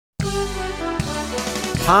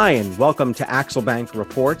Hi, and welcome to Axelbank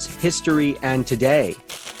Reports History and Today.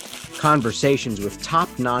 Conversations with top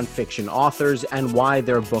nonfiction authors and why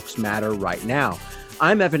their books matter right now.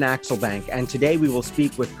 I'm Evan Axelbank, and today we will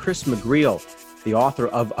speak with Chris McGreal, the author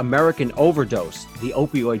of American Overdose, The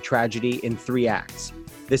Opioid Tragedy in 3 Acts.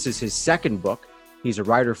 This is his second book. He's a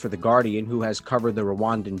writer for The Guardian who has covered the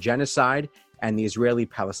Rwandan genocide and the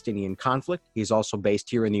Israeli-Palestinian conflict. He's also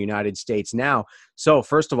based here in the United States now. So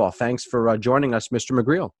first of all, thanks for joining us, Mr.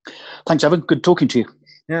 McGreal. Thanks, Evan. Good talking to you.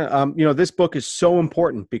 Yeah, this book is so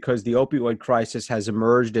important because the opioid crisis has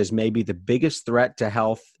emerged as maybe the biggest threat to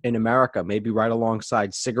health in America, maybe right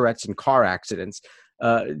alongside cigarettes and car accidents.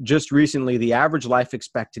 Just recently, the average life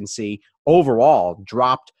expectancy overall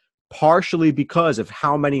dropped partially because of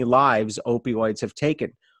how many lives opioids have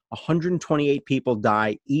taken. 128 people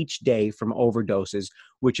die each day from overdoses,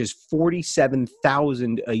 which is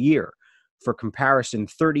 47,000 a year. For comparison,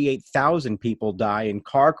 38,000 people die in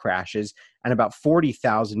car crashes and about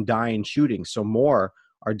 40,000 die in shootings. So more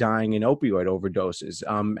are dying in opioid overdoses.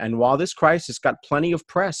 And while this crisis got plenty of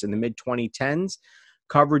press in the mid-2010s,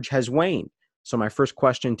 coverage has waned. So my first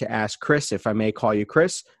question to ask Chris, if I may call you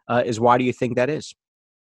Chris, is why do you think that is?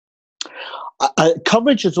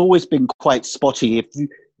 Coverage has always been quite spotty.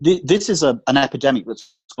 This is an epidemic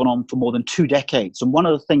that's gone on for more than 2 decades. And one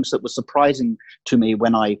of the things that was surprising to me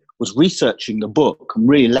when I was researching the book and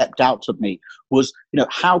really leapt out at me was,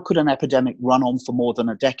 how could an epidemic run on for more than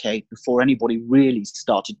a decade before anybody really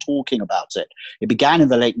started talking about it? It began in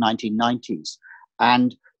the late 1990s.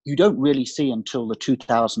 And you don't really see until the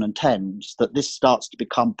 2010s that this starts to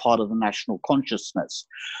become part of the national consciousness.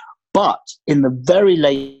 But in the very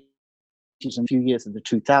late and few years of the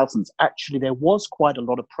 2000s, actually there was quite a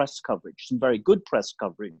lot of press coverage, some very good press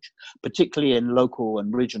coverage, particularly in local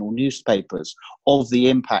and regional newspapers, of the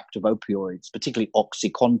impact of opioids, particularly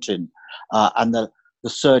OxyContin, and the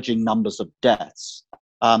surging numbers of deaths.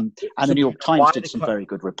 And the New York Times did some very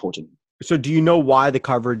good reporting. So do you know why the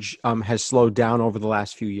coverage has slowed down over the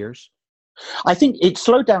last few years? I think it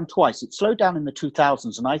slowed down twice. It slowed down in the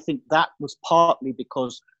 2000s, and I think that was partly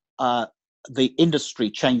because the industry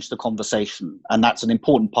changed the conversation, and that's an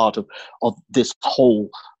important part of this whole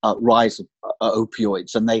rise of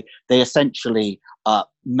opioids. And they essentially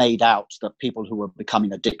made out that people who were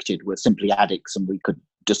becoming addicted were simply addicts, and we could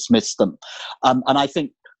dismiss them. And I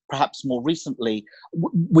think perhaps more recently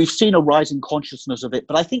we've seen a rising consciousness of it.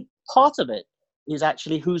 But I think part of it is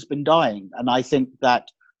actually who's been dying, and I think that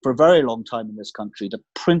for a very long time in this country, the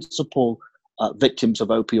principal victims of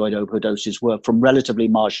opioid overdoses were from relatively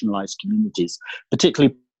marginalized communities,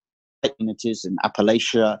 particularly communities in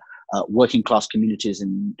Appalachia, working class communities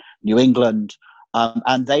in New England,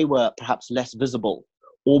 and they were perhaps less visible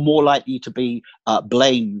or more likely to be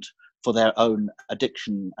blamed for their own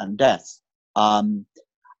addiction and death. And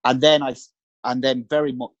then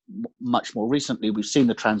very much more recently, we've seen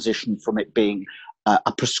the transition from it being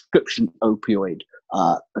a prescription opioid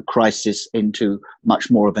a crisis into much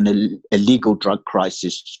more of an illegal drug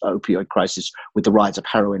crisis, opioid crisis, with the rise of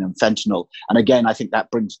heroin and fentanyl. And again, I think that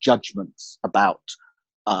brings judgments about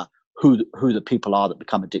who the people are that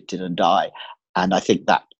become addicted and die. And I think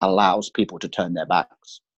that allows people to turn their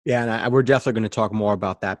backs. Yeah, and we're definitely going to talk more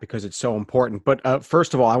about that because it's so important. But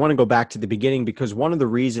first of all, I want to go back to the beginning because one of the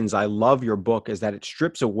reasons I love your book is that it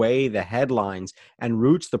strips away the headlines and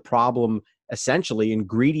roots the problem essentially in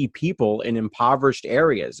greedy people in impoverished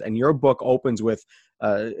areas. And your book opens with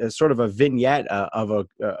a sort of a vignette of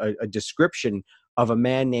a description of a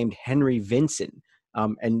man named Henry Vinson.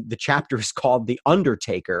 And the chapter is called The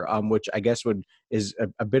Undertaker, which I guess is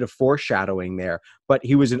a bit of foreshadowing there. But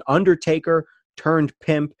he was an undertaker turned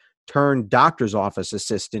pimp turned doctor's office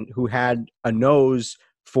assistant who had a nose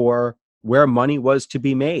for where money was to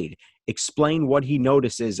be made. Explain what he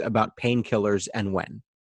notices about painkillers and when.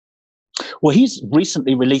 Well, he's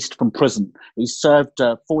recently released from prison. He served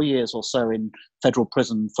 4 years or so in federal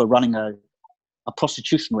prison for running a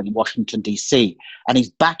prostitution ring in Washington, D.C. And he's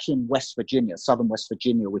back in West Virginia, southern West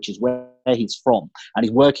Virginia, which is where he's from. And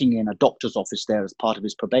he's working in a doctor's office there as part of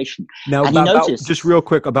his probation. Now, just real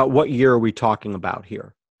quick, about what year are we talking about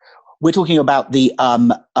here? We're talking about the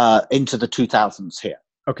into the 2000s here.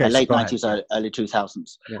 Okay, late 90s, early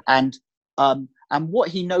 2000s. Yeah. And what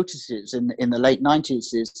he notices in the late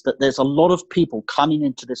 90s is that there's a lot of people coming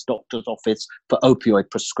into this doctor's office for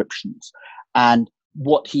opioid prescriptions. And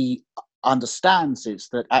what he understands is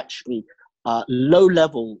that actually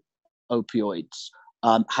low-level opioids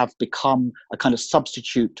have become a kind of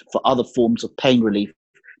substitute for other forms of pain relief,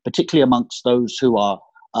 particularly amongst those who are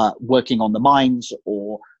working on the mines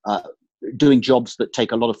or doing jobs that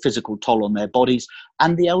take a lot of physical toll on their bodies,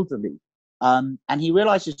 and the elderly. And he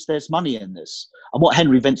realizes there's money in this. And what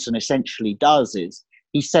Henry Vinson essentially does is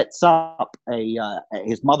he sets up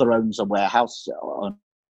his mother owns a warehouse, an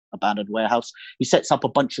abandoned warehouse. He sets up a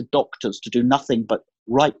bunch of doctors to do nothing but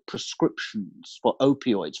write prescriptions for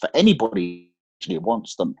opioids for anybody who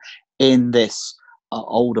wants them in this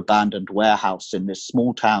old abandoned warehouse in this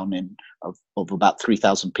small town of about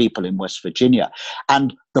 3,000 people in West Virginia.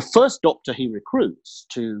 And the first doctor he recruits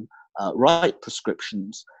to write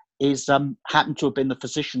prescriptions is happened to have been the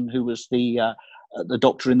physician who was the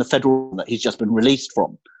doctor in the federal that he's just been released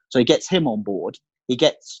from. So he gets him on board. He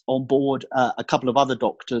gets on board a couple of other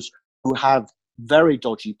doctors who have very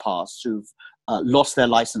dodgy pasts, who've lost their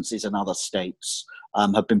licenses in other states,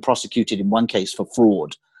 have been prosecuted in one case for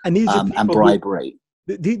fraud and these are and bribery.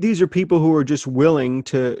 These are people who are just willing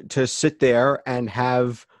to sit there and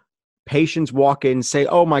have patients walk in and say,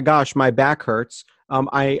 "Oh my gosh, my back hurts.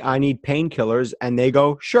 I need painkillers," and they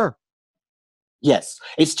go, "Sure." Yes,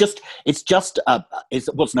 it's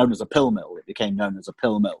what's known as a pill mill. It became known as a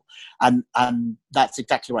pill mill, and that's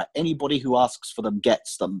exactly right. Anybody who asks for them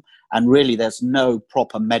gets them, and really, there's no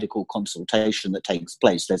proper medical consultation that takes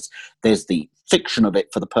place. There's the fiction of it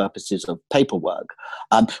for the purposes of paperwork,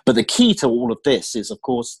 but the key to all of this is, of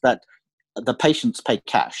course, that the patients pay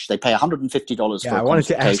cash. They pay $150 for a consultation. I wanted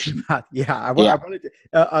to ask you about, I wanted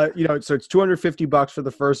to, so it's $250 for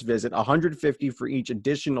the first visit, $150 for each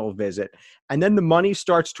additional visit. And then the money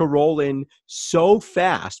starts to roll in so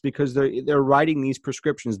fast because they're writing these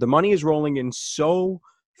prescriptions. The money is rolling in so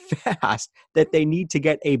fast that they need to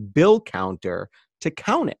get a bill counter to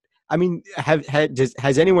count it. I mean,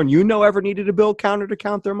 has anyone ever needed a bill counter to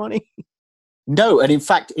count their money? No. And in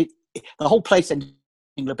fact, the whole place ended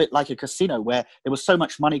a bit like a casino where there was so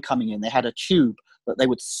much money coming in. They had a tube that they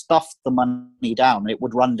would stuff the money down. It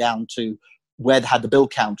would run down to where they had the bill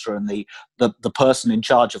counter and the person in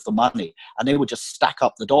charge of the money, and they would just stack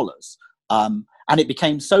up the dollars. And it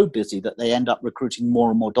became so busy that they end up recruiting more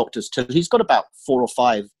and more doctors too. He's got about 4 or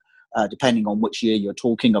 5, depending on which year you're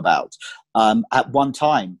talking about, at one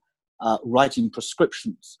time, writing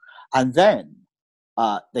prescriptions. And then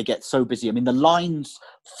they get so busy. I mean, the lines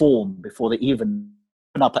form before they even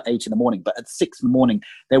up at 8 in the morning, but at 6 in the morning,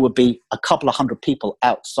 there would be a couple of hundred people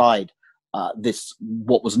outside this,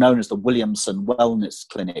 what was known as the Williamson Wellness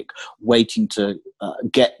Clinic, waiting to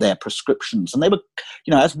get their prescriptions. And they were,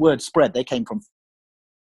 as word spread, they came from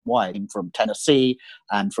Tennessee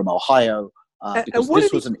and from Ohio, because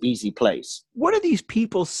this was an easy place. What are these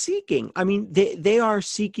people seeking? I mean, they are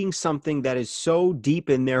seeking something that is so deep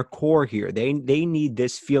in their core here. They need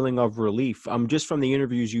this feeling of relief. Just from the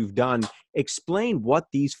interviews you've done, explain what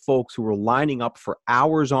these folks who are lining up for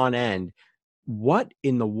hours on end, what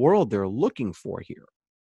in the world they're looking for here.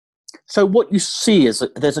 So what you see is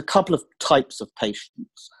there's a couple of types of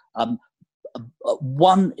patients.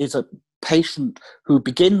 One is a patient who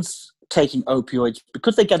begins taking opioids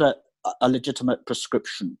because they get a legitimate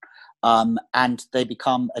prescription, and they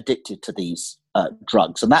become addicted to these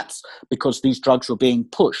drugs. And that's because these drugs were being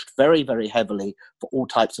pushed very, very heavily for all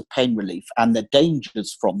types of pain relief, and the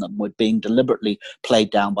dangers from them were being deliberately played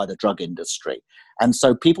down by the drug industry. And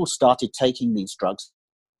so people started taking these drugs,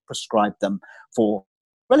 prescribed them for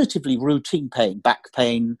relatively routine pain, back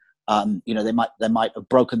pain. They might have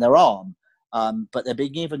broken their arm, but they're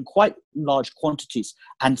being given quite large quantities.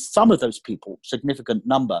 And some of those people, significant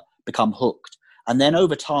number, become hooked. And then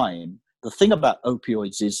over time, the thing about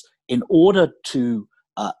opioids is, in order to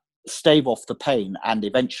stave off the pain and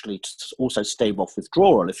eventually to also stave off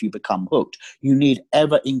withdrawal, if you become hooked, you need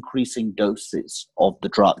ever increasing doses of the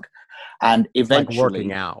drug. And eventually, like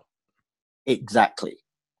working out. Exactly.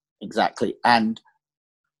 And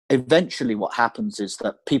eventually what happens is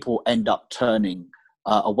that people end up turning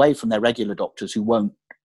away from their regular doctors, who won't,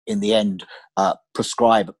 in the end,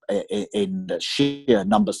 prescribe in the sheer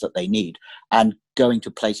numbers that they need, and going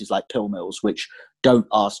to places like pill mills, which don't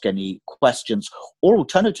ask any questions. Or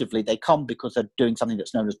alternatively, they come because they're doing something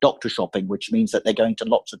that's known as doctor shopping, which means that they're going to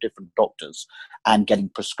lots of different doctors and getting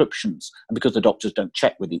prescriptions. And because the doctors don't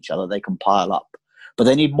check with each other, they can pile up. But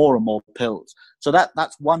they need more and more pills. So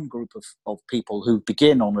that's one group of people who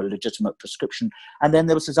begin on a legitimate prescription. And then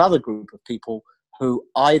there was this other group of people who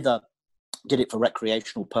either did it for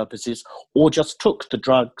recreational purposes or just took the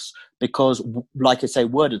drugs because, like I say,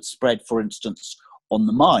 word had spread, for instance, on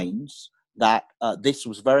the mines, that this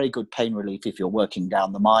was very good pain relief if you're working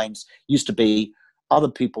down the mines. Used to be other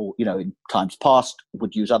people, in times past,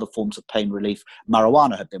 would use other forms of pain relief.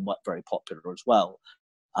 Marijuana had been very popular as well.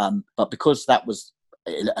 But because that was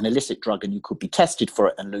an illicit drug and you could be tested for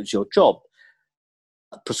it and lose your job,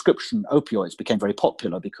 prescription opioids became very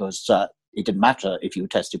popular because It didn't matter if you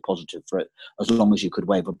tested positive for it, as long as you could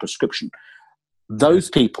waive a prescription. Those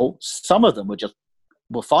people, some of them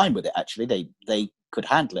were fine with it. Actually, they could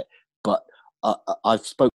handle it. But I've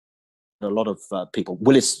spoken to a lot of people.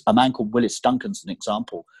 A man called Willis Duncan's an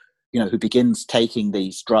example. Who begins taking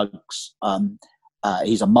these drugs.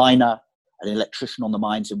 He's a miner, an electrician on the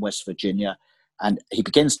mines in West Virginia, and he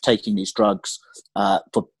begins taking these drugs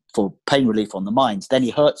for pain relief on the mines. Then he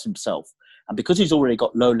hurts himself, and because he's already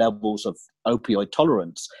got low levels of opioid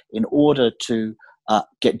tolerance, in order to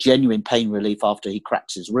get genuine pain relief after he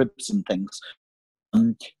cracks his ribs and things,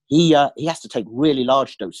 he has to take really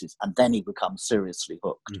large doses, and then he becomes seriously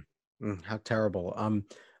hooked. How terrible.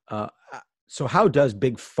 So how does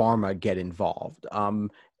Big Pharma get involved? And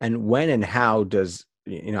when and how does,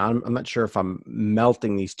 I'm not sure if I'm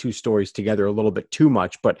melting these two stories together a little bit too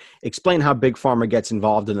much, but explain how Big Pharma gets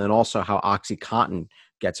involved, and then also how OxyContin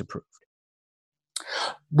gets approved.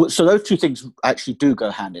 Well, so those two things actually do go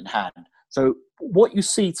hand in hand. So what you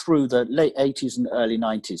see through the late 80s and early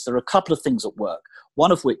 90s, there are a couple of things at work.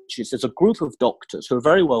 One of which is there's a group of doctors who are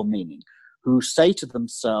very well-meaning, who say to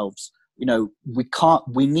themselves,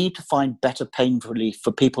 we need to find better pain relief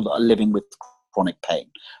for people that are living with chronic pain.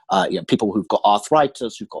 People who've got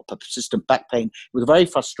arthritis, who've got persistent back pain. It was very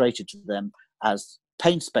frustrated to them as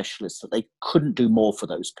pain specialists that they couldn't do more for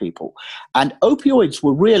those people. And opioids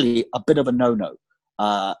were really a bit of a no-no.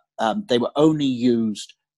 They were only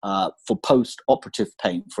used for post-operative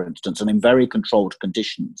pain, for instance, and in very controlled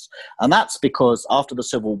conditions. And that's because after the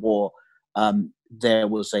Civil War, there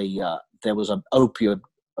was an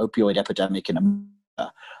opioid epidemic in America,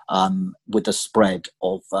 with the spread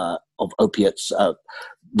of opiates,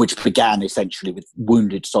 which began essentially with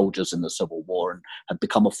wounded soldiers in the Civil War and had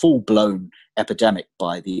become a full-blown epidemic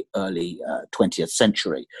by the early 20th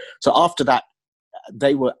century. So after that,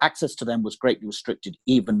 access to them was greatly restricted,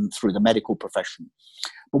 even through the medical profession.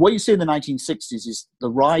 But what you see in the 1960s is the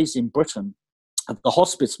rise in Britain of the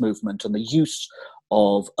hospice movement and the use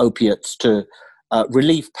of opiates to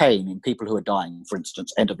relieve pain in people who are dying, for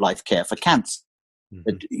instance, end-of-life care for cancer.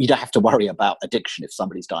 Mm-hmm. You don't have to worry about addiction if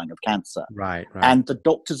somebody's dying of cancer. Right. And the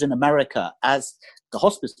doctors in America, as the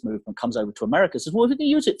hospice movement comes over to America, says, well, we can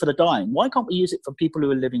use it for the dying. Why can't we use it for people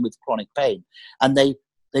who are living with chronic pain? And they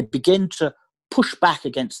begin to push back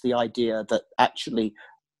against the idea that actually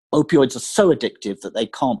opioids are so addictive that they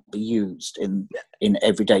can't be used in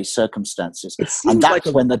everyday circumstances. And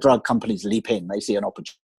that's when the drug companies leap in. They see an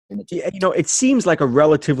opportunity. It seems like a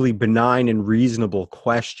relatively benign and reasonable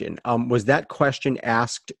question. Was that question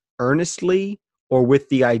asked earnestly or with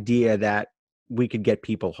the idea that we could get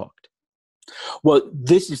people hooked? Well,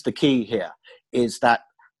 this is the key here, is that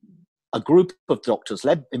a group of doctors,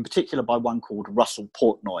 led in particular by one called Russell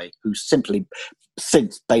Portnoy, who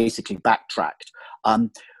since basically backtracked,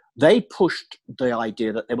 they pushed the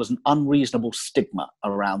idea that there was an unreasonable stigma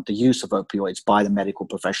around the use of opioids by the medical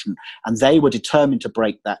profession, and they were determined to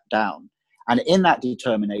break that down. And in that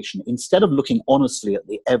determination, instead of looking honestly at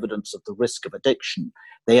the evidence of the risk of addiction,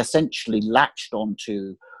 they essentially latched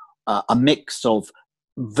onto a mix of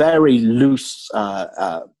very loose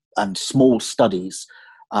and small studies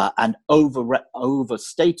and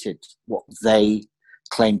overstated what they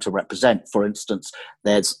claim to represent. For instance,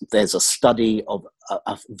 there's a study of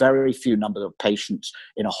a very few number of patients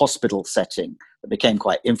in a hospital setting that became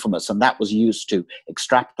quite infamous, and that was used to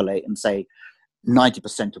extrapolate and say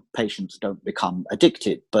 90% of patients don't become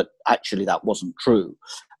addicted, but actually that wasn't true.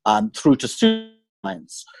 Through to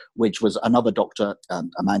pseudoscience, which was another doctor, a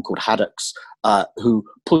man called Haddocks, who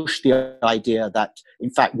pushed the idea that, in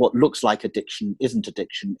fact, what looks like addiction isn't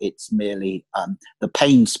addiction. It's merely the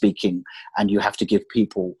pain speaking, and you have to give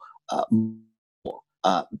people more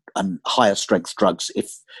and higher strength drugs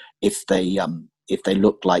if they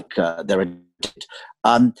look like they're addicted.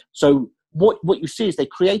 So what you see is they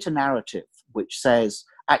create a narrative which says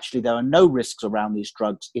actually there are no risks around these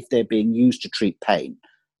drugs if they're being used to treat pain,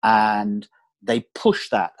 and they push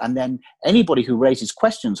that, and then anybody who raises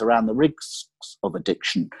questions around the risks of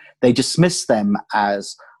addiction, they dismiss them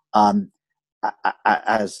as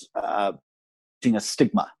being a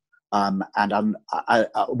stigma and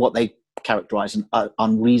what they characterize an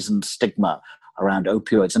unreasoned stigma around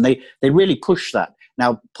opioids, and they really push that.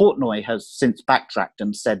 Now, Portnoy has since backtracked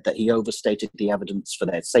and said that he overstated the evidence for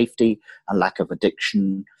their safety and lack of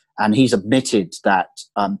addiction, and he's admitted that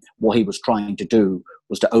what he was trying to do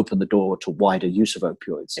was to open the door to wider use of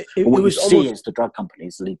opioids. What you see is the drug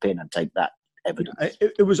companies leap in and take that evidence.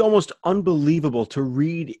 It was almost unbelievable to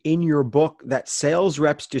read in your book that sales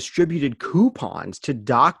reps distributed coupons to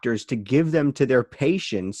doctors to give them to their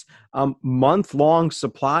patients, month-long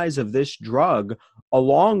supplies of this drug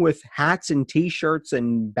along with hats and T-shirts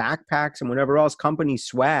and backpacks and whatever else company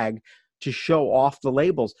swag to show off the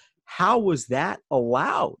labels. How was that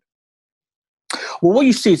allowed? Well, what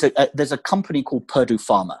you see is that there's a company called Purdue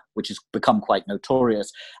Pharma, which has become quite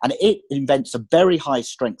notorious, and it invents a very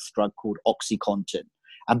high-strength drug called OxyContin.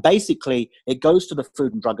 And basically, it goes to the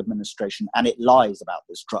Food and Drug Administration and it lies about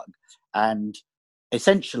this drug, and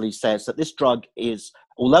essentially says that this drug is,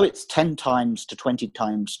 although it's 10 times to 20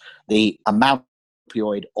 times the amount of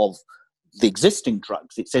opioid of the existing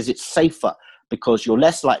drugs, it says it's safer because you're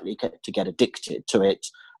less likely to get addicted to it,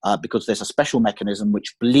 because there's a special mechanism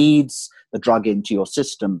which bleeds the drug into your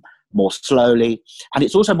system more slowly. And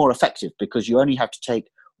it's also more effective because you only have to take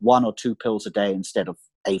 1 or 2 pills a day instead of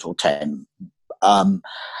 8 or 10.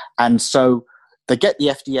 And so they get the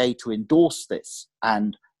FDA to endorse this.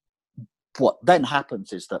 And what then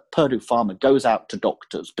happens is that Purdue Pharma goes out to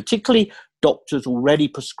doctors, particularly doctors already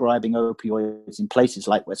prescribing opioids in places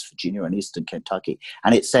like West Virginia and Eastern Kentucky.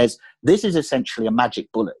 And it says, this is essentially a magic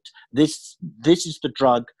bullet. This is the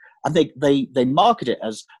drug. And they market it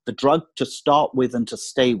as the drug to start with and to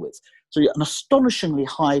stay with. So an astonishingly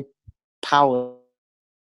high power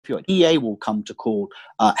opioid, EA will come to call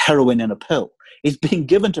heroin in a pill, is being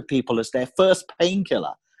given to people as their first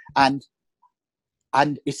painkiller.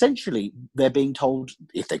 And essentially, they're being told,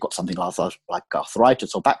 if they've got something like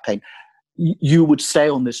arthritis or back pain, you would stay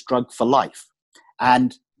on this drug for life.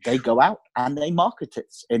 And they go out and they market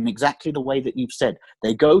it in exactly the way that you've said.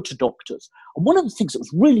 They go to doctors. And one of the things that was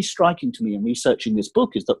really striking to me in researching this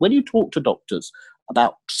book is that when you talk to doctors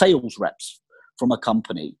about sales reps from a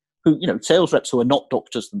company, who, sales reps who are not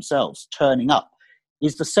doctors themselves, turning up,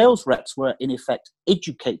 is the sales reps were in effect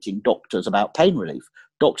educating doctors about pain relief.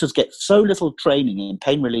 Doctors get so little training in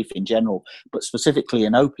pain relief in general, but specifically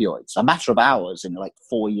in opioids, a matter of hours in like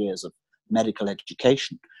 4 years of medical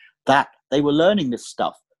education, that they were learning this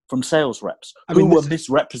stuff from sales reps who were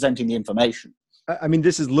misrepresenting the information. I mean,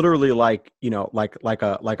 this is literally like, like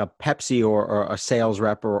a Pepsi or a sales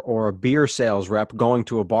rep or a beer sales rep going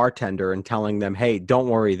to a bartender and telling them, hey, don't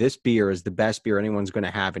worry, this beer is the best beer anyone's going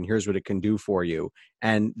to have, and here's what it can do for you.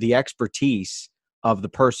 And the expertise of the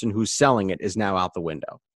person who's selling it is now out the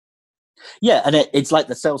window. Yeah, and it's like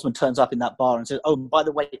the salesman turns up in that bar and says, oh, by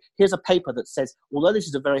the way, here's a paper that says, although this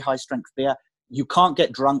is a very high-strength beer, you can't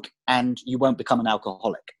get drunk and you won't become an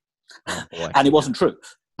alcoholic. Oh, and it wasn't true.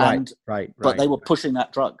 Right. But they were pushing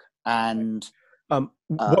that drug. And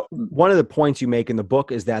one of the points you make in the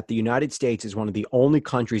book is that the United States is one of the only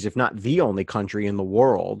countries, if not the only country in the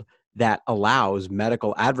world, that allows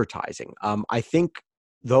medical advertising. I think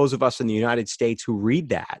those of us in the United States who read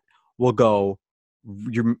that will go,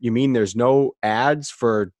 you mean there's no ads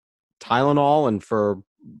for Tylenol and for,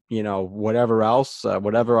 whatever else,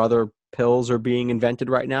 whatever other pills are being invented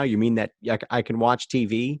right now? You mean that I can watch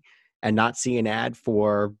TV and not see an ad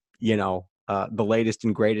for, the latest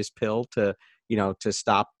and greatest pill to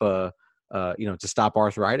stop, to stop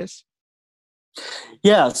arthritis?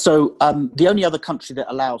 Yeah. So the only other country that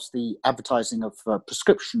allows the advertising of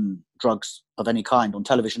prescription drugs of any kind on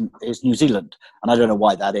television is New Zealand. And I don't know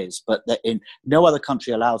why that is, but in no other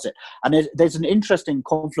country allows it. And there's an interesting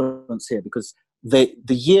confluence here because the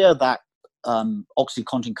year that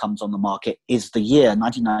OxyContin comes on the market is the year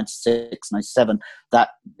 1996, 97 that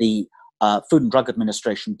the Food and Drug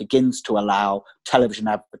Administration begins to allow television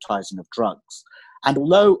advertising of drugs. And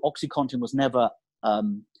although OxyContin was never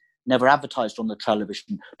advertised on the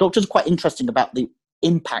television, doctors are quite interesting about the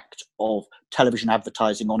impact of television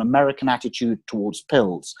advertising on American attitude towards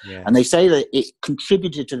pills. Yeah. And they say that it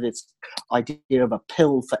contributed to this idea of a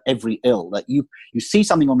pill for every ill, that you see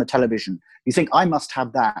something on the television, you think, I must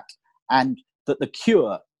have that, and that the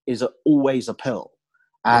cure is always a pill.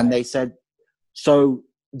 And right. They said, so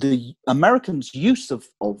the Americans' use of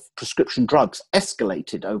prescription drugs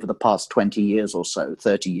escalated over the past 20 years or so,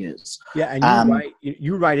 30 years. Yeah, and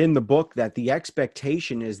you write in the book that the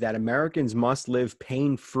expectation is that Americans must live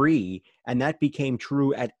pain-free, and that became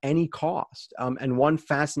true at any cost. And one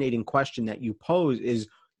fascinating question that you pose is,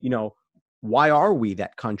 why are we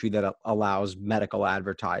that country that allows medical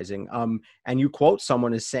advertising? And you quote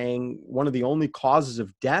someone as saying one of the only causes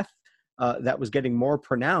of death that was getting more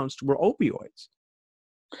pronounced were opioids.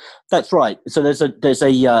 That's right. So there's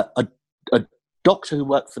a doctor who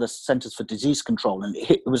worked for the Centers for Disease Control, and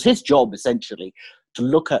it was his job essentially to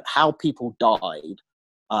look at how people died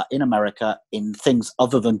in America in things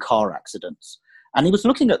other than car accidents. And he was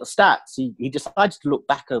looking at the stats. He decided to look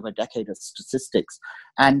back over a decade of statistics,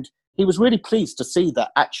 and he was really pleased to see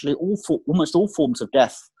that actually almost all forms of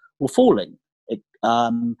death were falling.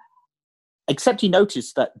 except he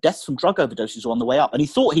noticed that deaths from drug overdoses were on the way up, and he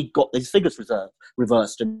thought he'd got his figures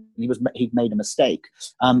reversed, and he'd made a mistake.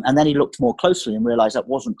 And then he looked more closely and realized that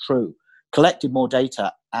wasn't true. Collected more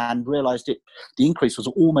data and realized the increase was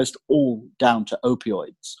almost all down to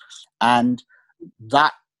opioids, and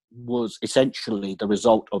that was essentially the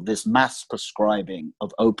result of this mass prescribing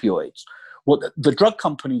of opioids. What the drug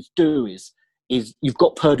companies do is you've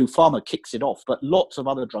got Purdue Pharma kicks it off, but lots of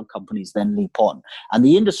other drug companies then leap on. And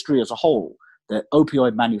the industry as a whole, the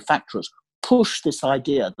opioid manufacturers, push this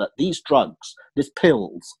idea that these drugs, these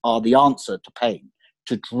pills, are the answer to pain,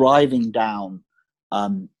 to driving down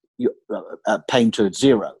pain to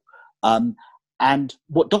zero. And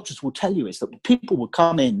what doctors will tell you is that people will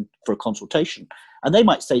come in for a consultation and they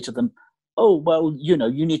might say to them, oh, well, you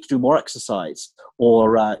need to do more exercise,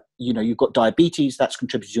 or, you've got diabetes, that's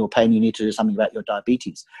contributing to your pain, you need to do something about your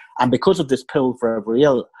diabetes. And because of this pill for every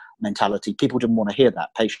ill mentality, people didn't want to hear that,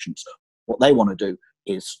 patients. What they want to do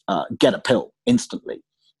is get a pill instantly.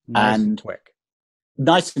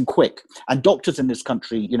 Nice and quick. And doctors in this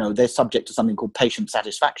country, they're subject to something called patient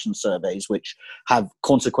satisfaction surveys, which have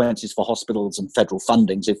consequences for hospitals and federal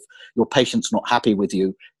fundings. If your patient's not happy with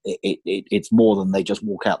you, it's more than they just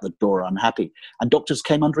walk out the door unhappy. And doctors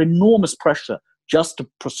came under enormous pressure just to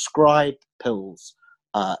prescribe pills,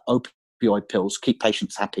 opioid pills, keep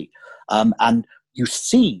patients happy. And you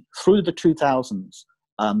see through the 2000s,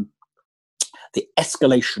 the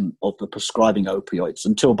escalation of the prescribing opioids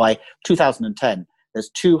until by 2010, there's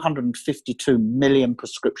 252 million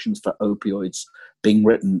prescriptions for opioids being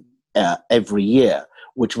written every year,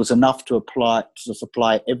 which was enough to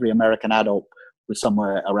supply every American adult with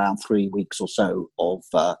somewhere around 3 weeks or so of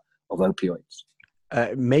opioids.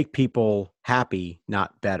 Make people happy,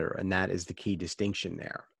 not better, and that is the key distinction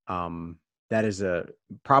there. That is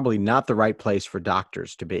probably not the right place for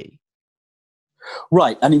doctors to be.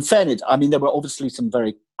 Right. And in fairness, there were obviously some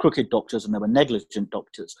very crooked doctors and there were negligent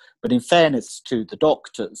doctors. But in fairness to the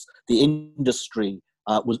doctors, the industry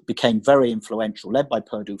became very influential, led by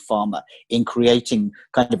Purdue Pharma, in creating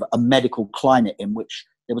kind of a medical climate in which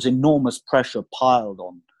there was enormous pressure piled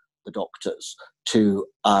on the doctors to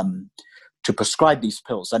prescribe these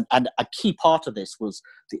pills. And a key part of this was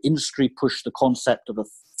the industry pushed the concept of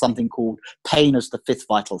something called pain as the fifth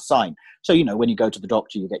vital sign. So, when you go to the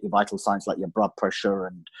doctor, you get your vital signs like your blood pressure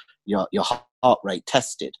and your heart rate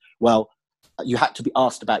tested. Well, you had to be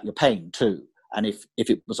asked about your pain too. And if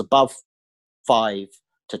it was above 5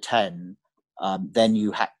 to 10, then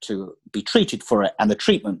you had to be treated for it. And the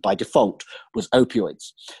treatment by default was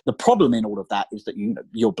opioids. The problem in all of that is that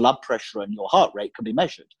your blood pressure and your heart rate can be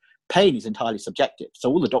measured. Pain is entirely subjective. So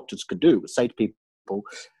all the doctors could do was say to people,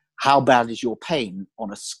 how bad is your pain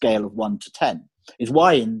on a scale of 1 to 10? Is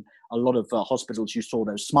why in a lot of hospitals you saw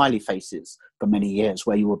those smiley faces for many years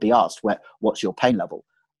where you would be asked, what's your pain level?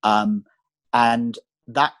 And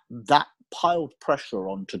that piled pressure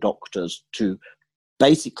onto doctors to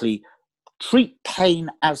basically treat pain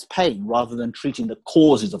as pain rather than treating the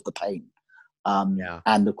causes of the pain.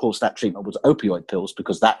 And of course that treatment was opioid pills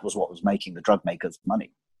because that was what was making the drug makers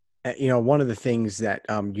money. One of the things that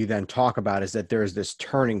you then talk about is that there's this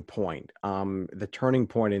turning point, the turning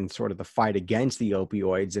point in sort of the fight against the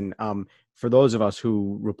opioids. And for those of us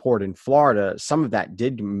who report in Florida,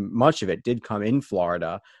 much of it did come in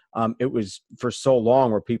Florida. It was for so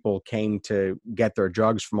long where people came to get their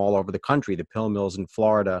drugs from all over the country. The pill mills in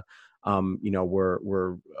Florida,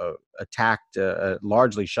 were attacked,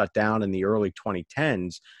 largely shut down in the early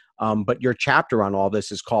 2010s. But your chapter on all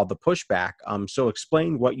this is called The Pushback. So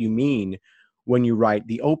explain what you mean when you write,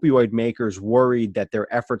 the opioid makers worried that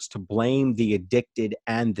their efforts to blame the addicted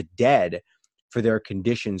and the dead for their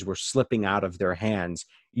conditions were slipping out of their hands.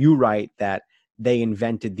 You write that they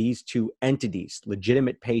invented these two entities,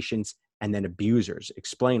 legitimate patients and then abusers.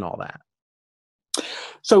 Explain all that.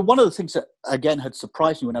 So one of the things that, again, had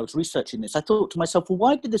surprised me when I was researching this, I thought to myself, well,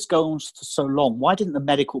 why did this go on for so long? Why didn't the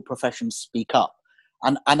medical profession speak up?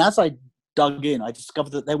 And as I dug in, I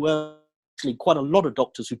discovered that there were actually quite a lot of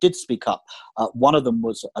doctors who did speak up. One of them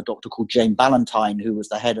was a doctor called Jane Ballantyne, who was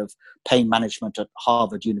the head of pain management at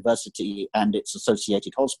Harvard University and its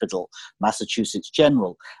associated hospital, Massachusetts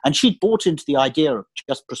General. And she'd bought into the idea of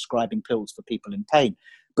just prescribing pills for people in pain.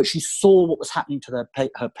 But she saw what was happening to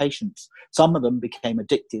her patients. Some of them became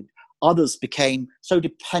addicted. Others became so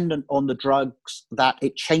dependent on the drugs that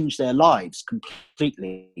it changed their lives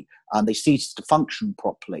completely, and they ceased to function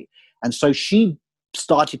properly. And so she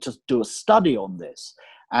started to do a study on this,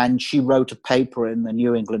 and she wrote a paper in the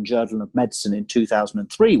New England Journal of Medicine in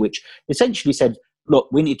 2003, which essentially said, look,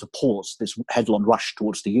 we need to pause this headlong rush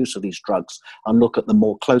towards the use of these drugs and look at them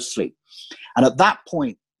more closely. And at that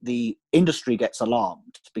point, the industry gets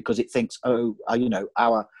alarmed because it thinks,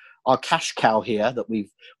 our cash cow here that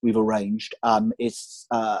we've arranged is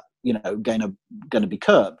going to be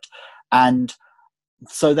curbed, and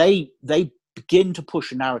so they begin to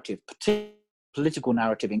push a narrative, political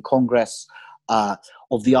narrative in Congress,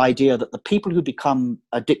 of the idea that the people who become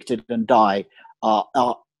addicted and die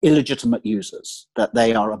are illegitimate users, that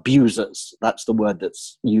they are abusers. That's the word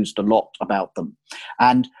that's used a lot about them,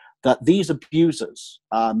 and that these abusers,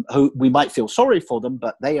 who we might feel sorry for them,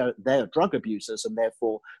 but they're drug abusers and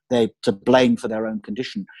therefore they're to blame for their own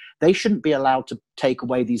condition. They shouldn't be allowed to take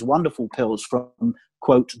away these wonderful pills from,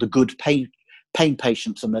 quote, the good pain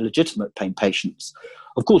patients and the legitimate pain patients.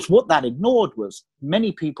 Of course, what that ignored was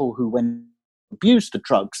many people who, when abused the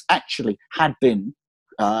drugs, actually had been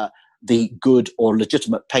the good or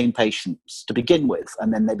legitimate pain patients to begin with,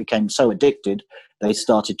 and then they became so addicted they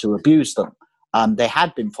started to abuse them. They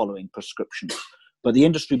had been following prescriptions, but the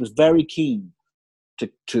industry was very keen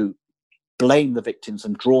to blame the victims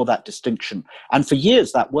and draw that distinction. And for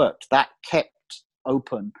years that worked. That kept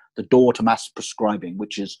open the door to mass prescribing,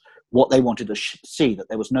 which is what they wanted to see, that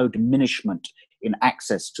there was no diminishment in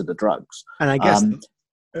access to the drugs. And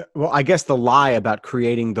I guess the lie about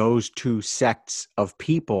creating those two sects of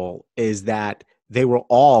people is that they were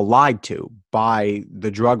all lied to by the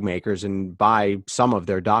drug makers and by some of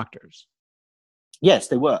their doctors. Yes,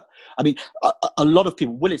 they were. I mean, a lot of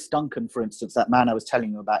people, Willis Duncan, for instance, that man I was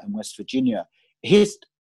telling you about in West Virginia, his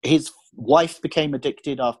wife became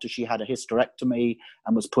addicted after she had a hysterectomy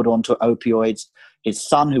and was put onto opioids. His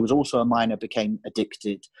son, who was also a minor, became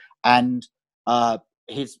addicted. And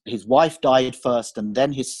his wife died first, and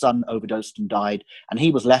then his son overdosed and died. And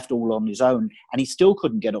he was left all on his own, and he still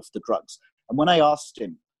couldn't get off the drugs. And when I asked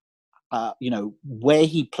him, where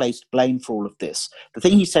he placed blame for all of this, the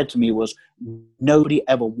thing he said to me was, nobody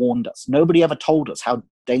ever warned us. Nobody ever told us how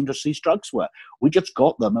dangerous these drugs were. We just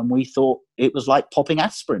got them and we thought it was like popping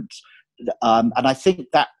aspirins. And I think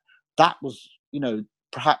that was,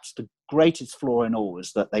 perhaps the greatest flaw in all,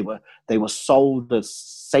 is that they were sold as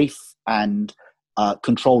safe and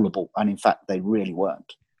controllable. And in fact, they really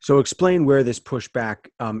weren't. So explain where this pushback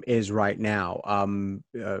is right now.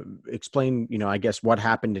 Explain, I guess what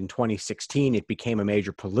happened in 2016. It became a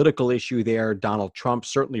major political issue there. Donald Trump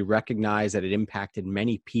certainly recognized that it impacted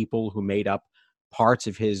many people who made up parts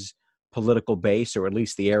of his political base, or at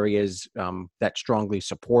least the areas that strongly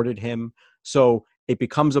supported him. So it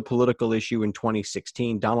becomes a political issue in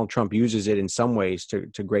 2016. Donald Trump uses it in some ways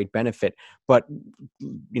to great benefit. But,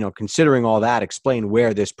 considering all that, explain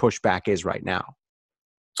where this pushback is right now.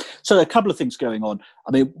 So there are a couple of things going on.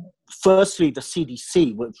 I mean, firstly, the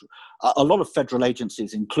CDC, a lot of federal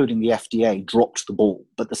agencies, including the FDA, dropped the ball.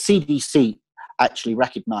 But the CDC actually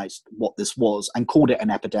recognized what this was and called it an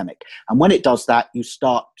epidemic. And when it does that, you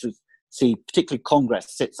start to see, particularly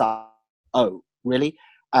Congress sits up, oh, really?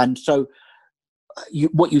 And so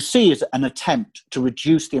what you see is an attempt to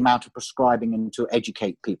reduce the amount of prescribing and to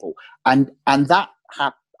educate people. And that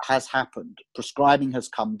has happened. Prescribing has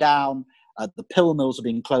come down. The pill mills are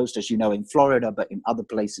being closed, as you know, in Florida, but in other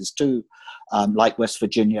places too, like West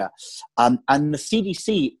Virginia. And the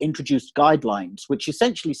CDC introduced guidelines, which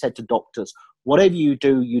essentially said to doctors, whatever you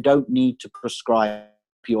do, you don't need to prescribe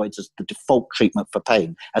opioids as the default treatment for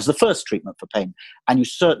pain, as the first treatment for pain. And you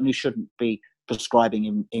certainly shouldn't be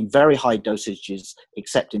prescribing in very high dosages,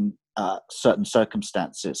 except in certain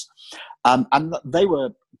circumstances. And they were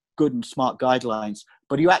good and smart guidelines,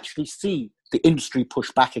 but you actually see the industry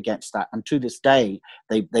push back against that. And to this day,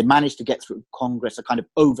 they managed to get through Congress a kind of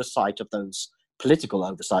oversight of those, political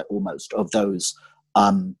oversight almost, of those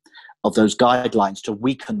guidelines, to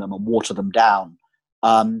weaken them and water them down.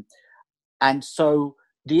 And so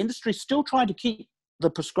the industry is still trying to keep the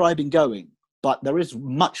prescribing going, but there is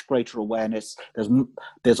much greater awareness.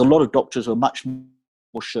 There's a lot of doctors who are much more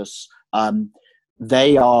cautious. Some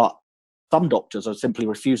doctors are simply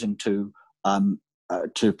refusing to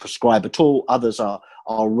prescribe at all. Others are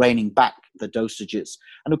reining back the dosages.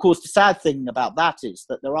 And of course, the sad thing about that is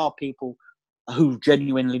that there are people who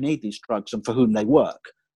genuinely need these drugs and for whom they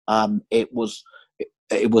work. They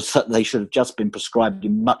should have just been prescribed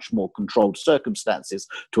in much more controlled circumstances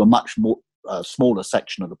to a much more smaller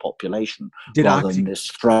section of the population, rather than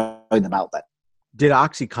just throwing them out there. Did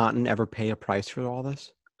OxyContin ever pay a price for all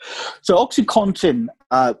this? So OxyContin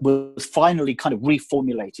was finally kind of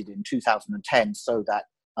reformulated in 2010 so that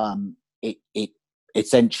it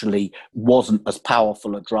essentially wasn't as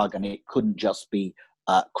powerful a drug, and it couldn't just be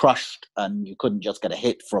crushed and you couldn't just get a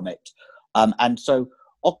hit from it. And so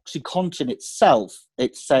OxyContin itself,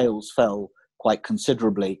 its sales fell quite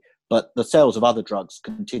considerably, but the sales of other drugs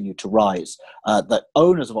continued to rise. The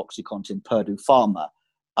owners of OxyContin, Purdue Pharma,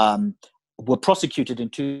 were prosecuted in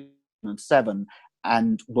 2007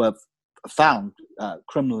 and were found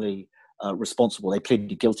criminally responsible. They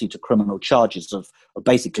pleaded guilty to criminal charges of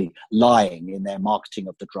basically lying in their marketing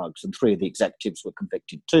of the drugs, and 3 of the executives were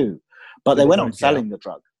convicted too. But they went on selling the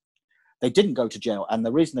drug. They didn't go to jail, and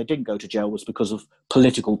the reason they didn't go to jail was because of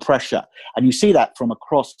political pressure. And you see that from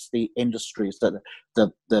across the industries, that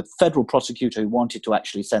the federal prosecutor who wanted to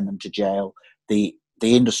actually send them to jail, the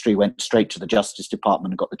industry went straight to the Justice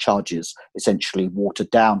Department and got the charges essentially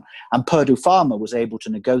watered down. And Purdue Pharma was able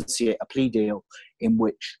to negotiate a plea deal in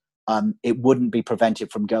which it wouldn't be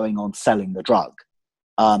prevented from going on selling the drug.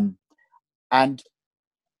 And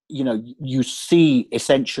you see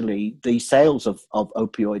essentially the sales of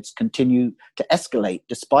opioids continue to escalate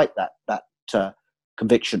despite that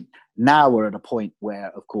conviction. Now we're at a point where,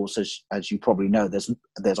 of course, as you probably know, there's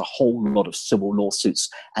a whole lot of civil lawsuits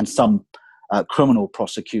and some criminal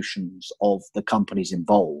prosecutions of the companies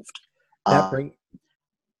involved. That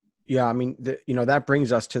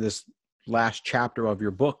brings us to this last chapter of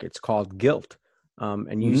your book. It's called Guilt.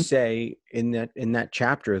 And you say in that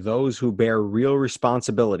chapter, those who bear real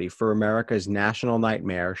responsibility for America's national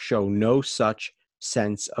nightmare show no such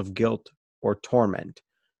sense of guilt or torment,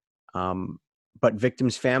 but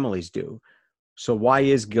victims' families do. So why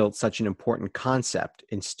is guilt such an important concept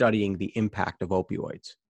in studying the impact of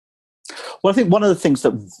opioids? Well, I think one of the things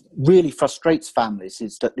that really frustrates families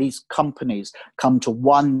is that these companies come to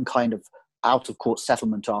one kind of out-of-court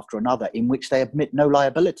settlement after another in which they admit no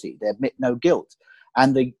liability, they admit no guilt.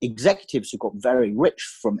 And the executives who got very rich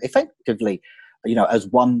from effectively, as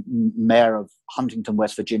one mayor of Huntington,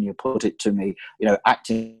 West Virginia put it to me,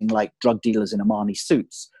 acting like drug dealers in Armani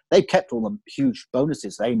suits, they kept all the huge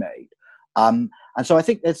bonuses they made. And so I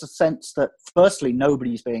think there's a sense that, firstly,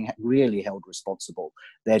 nobody's being really held responsible.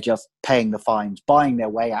 They're just paying the fines, buying their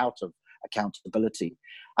way out of accountability.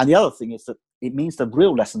 And the other thing is that it means the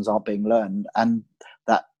real lessons aren't being learned, and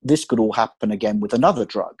that this could all happen again with another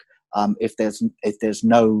drug. If there's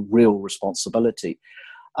no real responsibility.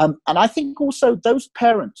 And I think also those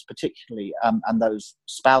parents particularly, and those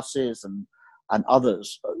spouses and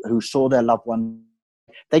others who saw their loved one,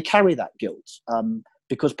 they carry that guilt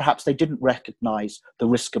because perhaps they didn't recognize the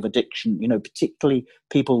risk of addiction, particularly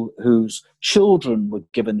people whose children were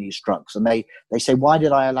given these drugs. And they say, why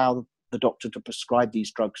did I allow the doctor to prescribe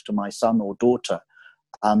these drugs to my son or daughter?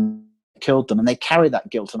 Killed them. And they carry that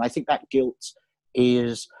guilt. And I think that guilt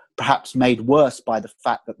is perhaps made worse by the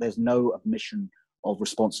fact that there's no admission of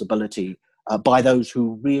responsibility by those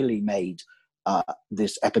who really made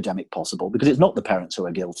this epidemic possible, because it's not the parents who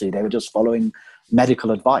are guilty. They were just following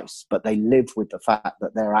medical advice, but they live with the fact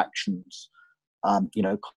that their actions,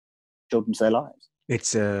 children's their lives.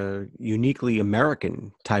 It's a uniquely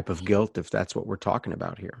American type of guilt, if that's what we're talking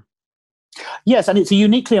about here. Yes, and it's a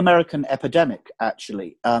uniquely American epidemic,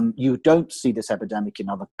 actually. You don't see this epidemic in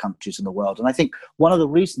other countries in the world. And I think one of the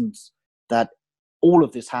reasons that all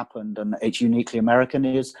of this happened and it's uniquely American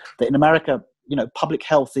is that in America, public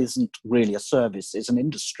health isn't really a service, it's an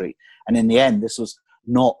industry. And in the end, this was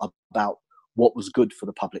not about what was good for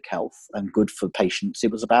the public health and good for patients.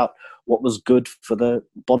 It was about what was good for the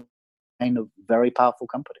bottom line of very powerful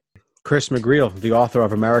companies. Chris McGreal, the author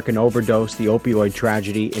of American Overdose, The Opioid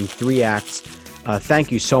Tragedy in 3 Acts.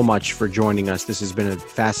 Thank you so much for joining us. This has been a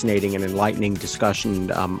fascinating and enlightening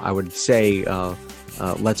discussion. I would say,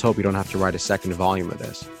 let's hope you don't have to write a second volume of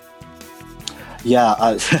this.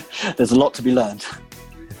 Yeah, there's a lot to be learned.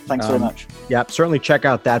 Thanks very much. Yeah, certainly check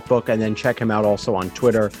out that book, and then check him out also on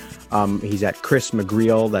Twitter. He's at Chris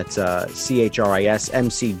McGreal. That's ChrisMcGreal.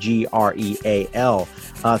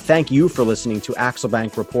 Thank you for listening to Axel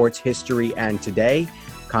Bank Reports History and Today,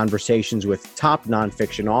 conversations with top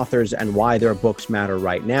nonfiction authors and why their books matter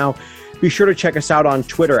right now. Be sure to check us out on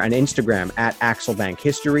Twitter and Instagram at Axel Bank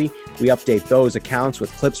History. We update those accounts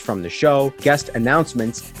with clips from the show, guest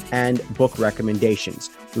announcements, and book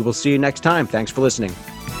recommendations. We will see you next time. Thanks for listening.